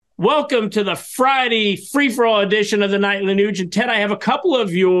Welcome to the Friday free-for-all edition of the Nightly Nuge. And Ted, I have a couple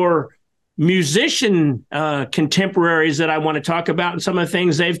of your musician contemporaries that I want to talk about and some of the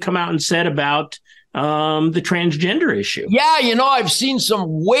things they've come out and said about the transgender issue. Yeah, I've seen some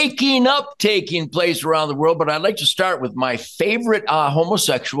waking up taking place around the world, but I'd like to start with my favorite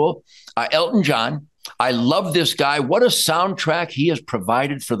homosexual, Elton John. I love this guy. What a soundtrack he has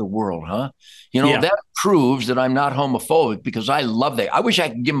provided for the world, huh? That proves that I'm not homophobic because I love that. I wish I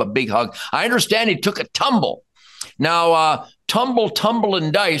could give him a big hug. I understand he took a tumble. Now, tumble,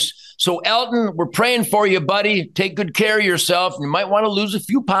 and dice. So, Elton, we're praying for you, buddy. Take good care of yourself. You might want to lose a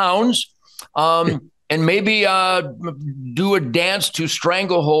few pounds. And maybe do a dance to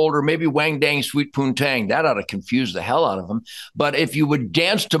Stranglehold or maybe Wang Dang Sweet Poontang. That ought to confuse the hell out of them. But if you would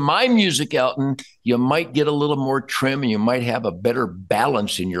dance to my music, Elton, you might get a little more trim and you might have a better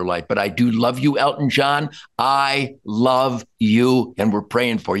balance in your life. But I do love you, Elton John. I love you, and we're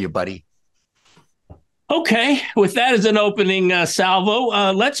praying for you, buddy. Okay, with that as an opening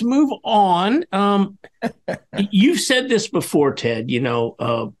salvo, let's move on. You've said this before, Ted,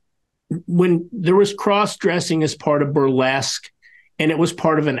 when there was cross-dressing as part of burlesque and it was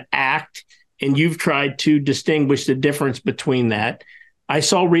part of an act, and you've tried to distinguish the difference between that. I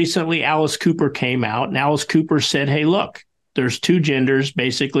saw recently Alice Cooper came out, and Alice Cooper said, hey, look, there's two genders,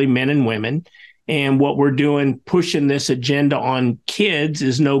 basically men and women, and what we're doing, pushing this agenda on kids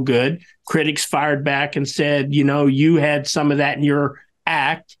is no good. Critics fired back and said, you had some of that in your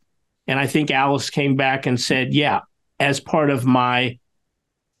act. And I think Alice came back and said, yeah, as part of my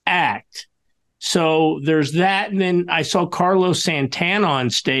act. So there's that. And then I saw Carlos Santana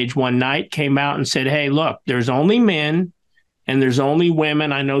on stage one night, came out and said, hey, look, there's only men and there's only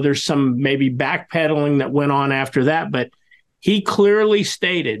women. I know there's some maybe backpedaling that went on after that, but he clearly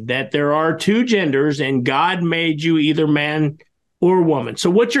stated that there are two genders and God made you either man or woman. So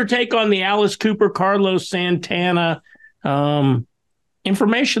what's your take on the Alice Cooper, Carlos Santana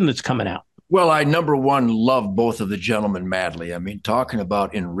information that's coming out? Well, I, number one, love both of the gentlemen madly. I mean, talking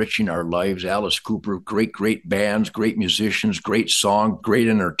about enriching our lives, Alice Cooper, great bands, great musicians, great song, great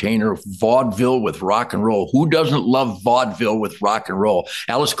entertainer, vaudeville with rock and roll. Who doesn't love vaudeville with rock and roll?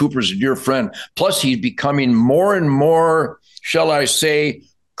 Alice Cooper's a dear friend. Plus, he's becoming more and more, shall I say,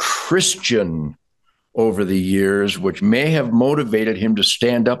 Christian over the years, which may have motivated him to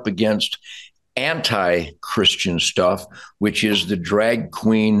stand up against anti-Christian stuff, which is the drag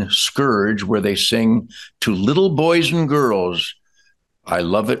queen scourge, where they sing to little boys and girls, I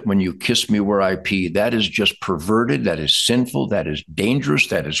love it when you kiss me where I pee. That is just perverted. That is sinful. That is dangerous.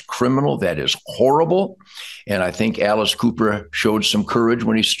 That is criminal. That is horrible. And I think Alice Cooper showed some courage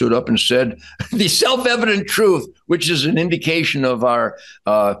when he stood up and said the self-evident truth, which is an indication of our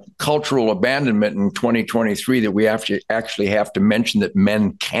cultural abandonment in 2023, that we actually have to mention that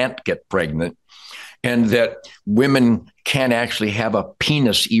men can't get pregnant and that women can't actually have a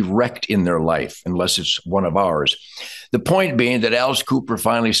penis erect in their life unless it's one of ours. The point being that Alice Cooper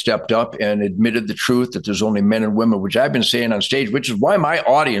finally stepped up and admitted the truth that there's only men and women, which I've been saying on stage, which is why my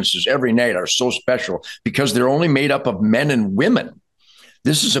audiences every night are so special, because they're only made up of men and women.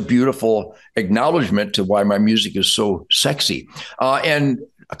 This is a beautiful acknowledgement to why my music is so sexy. And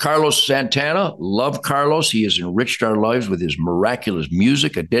Carlos Santana, love Carlos. He has enriched our lives with his miraculous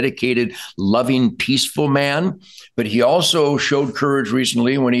music, a dedicated, loving, peaceful man. But he also showed courage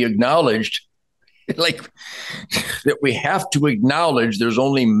recently when he acknowledged that we have to acknowledge there's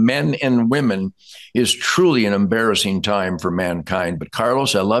only men and women is truly an embarrassing time for mankind. But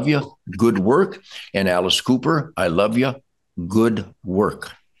Carlos, I love you. Good work. And Alice Cooper, I love you. Good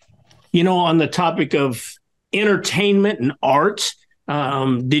work. On the topic of entertainment and arts,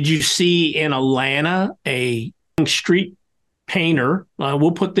 did you see in Atlanta a street painter,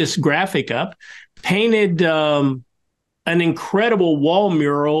 we'll put this graphic up, painted an incredible wall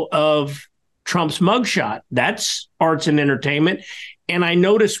mural of Trump's mugshot? That's arts and entertainment. And I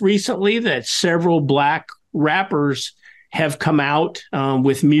noticed recently that several Black rappers have come out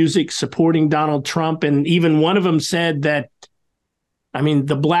with music supporting Donald Trump. And even one of them said that,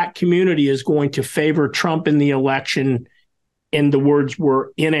 the Black community is going to favor Trump in the election. And the words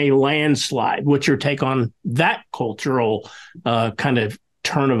were in a landslide. What's your take on that cultural kind of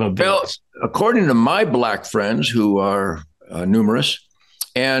turn of events? Well, according to my Black friends, who are numerous,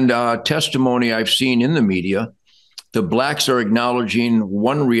 and testimony I've seen in the media, the Blacks are acknowledging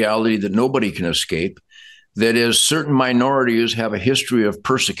one reality that nobody can escape, that is, certain minorities have a history of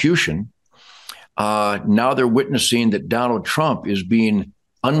persecution. Now they're witnessing that Donald Trump is being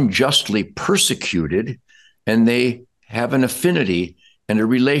unjustly persecuted, and they have an affinity and a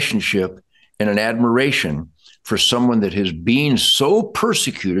relationship and an admiration for someone that has been so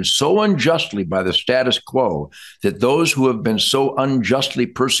persecuted, so unjustly by the status quo, that those who have been so unjustly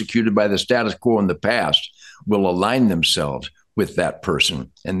persecuted by the status quo in the past will align themselves with that person.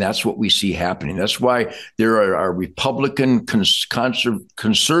 And that's what we see happening. That's why there are Republican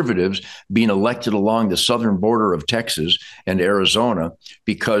conservatives being elected along the southern border of Texas and Arizona,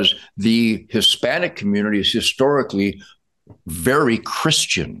 because the Hispanic community is historically very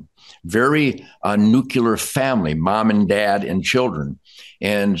Christian, very nuclear family, mom and dad and children.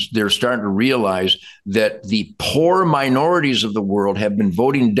 And they're starting to realize that the poor minorities of the world have been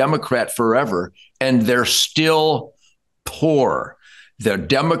voting Democrat forever, and they're still poor. The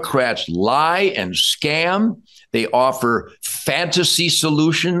Democrats lie and scam. They offer fantasy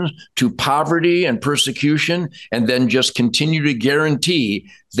solutions to poverty and persecution, and then just continue to guarantee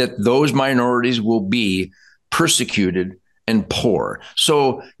that those minorities will be persecuted and poor.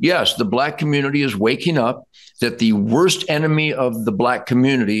 So, yes, the Black community is waking up that the worst enemy of the Black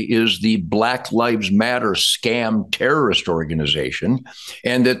community is the Black Lives Matter scam terrorist organization,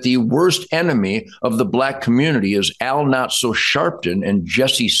 and that the worst enemy of the Black community is Al Not So Sharpton and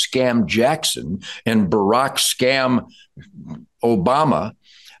Jesse Scam Jackson and Barack Scam Obama.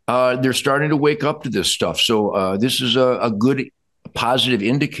 They're starting to wake up to this stuff. So this is a good positive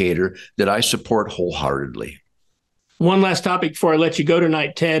indicator that I support wholeheartedly. One last topic before I let you go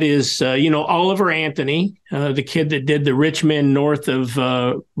tonight, Ted, is, Oliver Anthony, the kid that did the Rich Men North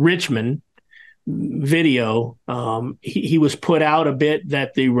of Richmond video. He was put out a bit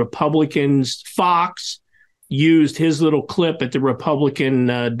that the Republicans, Fox, used his little clip at the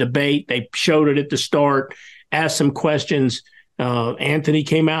Republican debate. They showed it at the start, asked some questions. Anthony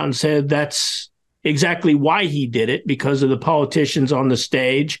came out and said that's exactly why he did it, because of the politicians on the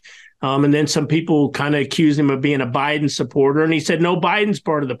stage. And then some people kind of accused him of being a Biden supporter. And he said, no, Biden's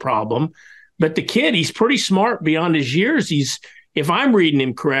part of the problem. But the kid, he's pretty smart beyond his years. If I'm reading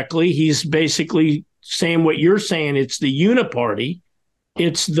him correctly, he's basically saying what you're saying. It's the uniparty.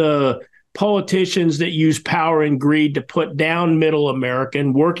 It's the politicians that use power and greed to put down middle America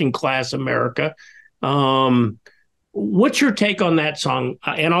and working class America. What's your take on that song?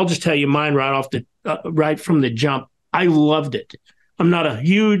 And I'll just tell you mine right from the jump. I loved it. I'm not a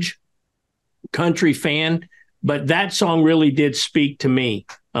huge country fan, but that song really did speak to me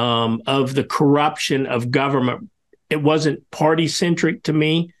of the corruption of government. It wasn't party centric to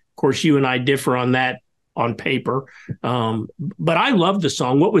me. Of course, you and I differ on that on paper. But I love the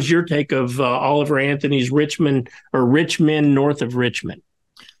song. What was your take of Oliver Anthony's Rich Men North of Richmond?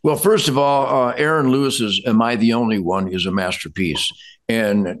 Well, first of all, Aaron Lewis's Am I the Only One is a masterpiece.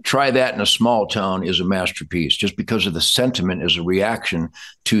 And Try That in a Small Town is a masterpiece, just because of the sentiment as a reaction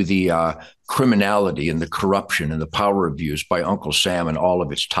to the criminality and the corruption and the power abuse by Uncle Sam and all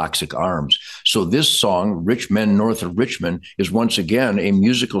of its toxic arms. So this song, Rich Men North of Richmond, is once again a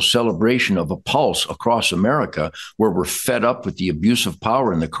musical celebration of a pulse across America, where we're fed up with the abuse of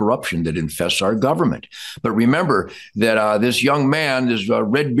power and the corruption that infests our government. But remember that this young man, this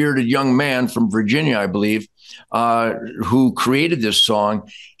red-bearded young man from Virginia, I believe, who created this song,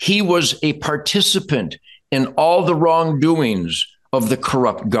 he was a participant in all the wrongdoings of the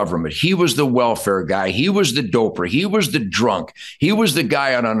corrupt government. He was the welfare guy. He was the doper. He was the drunk. He was the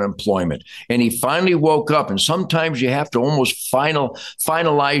guy on unemployment. And he finally woke up. And sometimes you have to almost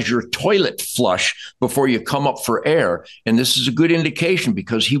finalize your toilet flush before you come up for air. And this is a good indication,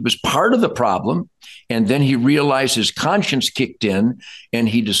 because he was part of the problem. And then he realized his conscience kicked in, and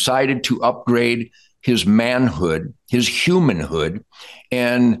he decided to upgrade his manhood, his humanhood,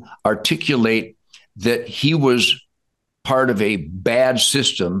 and articulate that he was part of a bad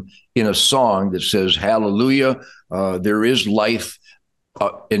system in a song that says, hallelujah, there is life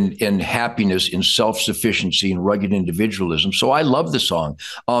and happiness in self-sufficiency and rugged individualism. So I love the song.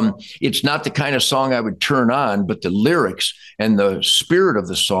 It's not the kind of song I would turn on, but the lyrics and the spirit of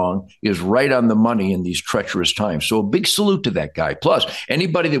the song is right on the money in these treacherous times. So a big salute to that guy. Plus,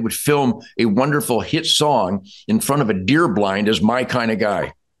 anybody that would film a wonderful hit song in front of a deer blind is my kind of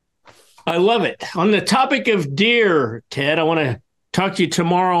guy. I love it. On the topic of deer, Ted, I want to talk to you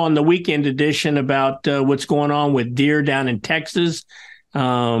tomorrow on the weekend edition about what's going on with deer down in Texas.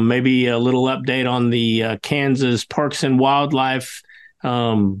 Maybe a little update on the Kansas Parks and Wildlife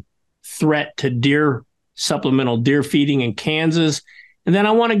threat to supplemental deer feeding in Kansas. And then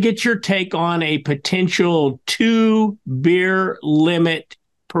I want to get your take on a potential 2 beer limit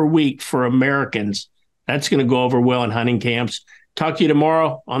per week for Americans. That's going to go over well in hunting camps. Talk to you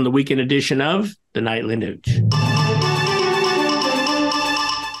tomorrow on the weekend edition of the Nightly Nuge.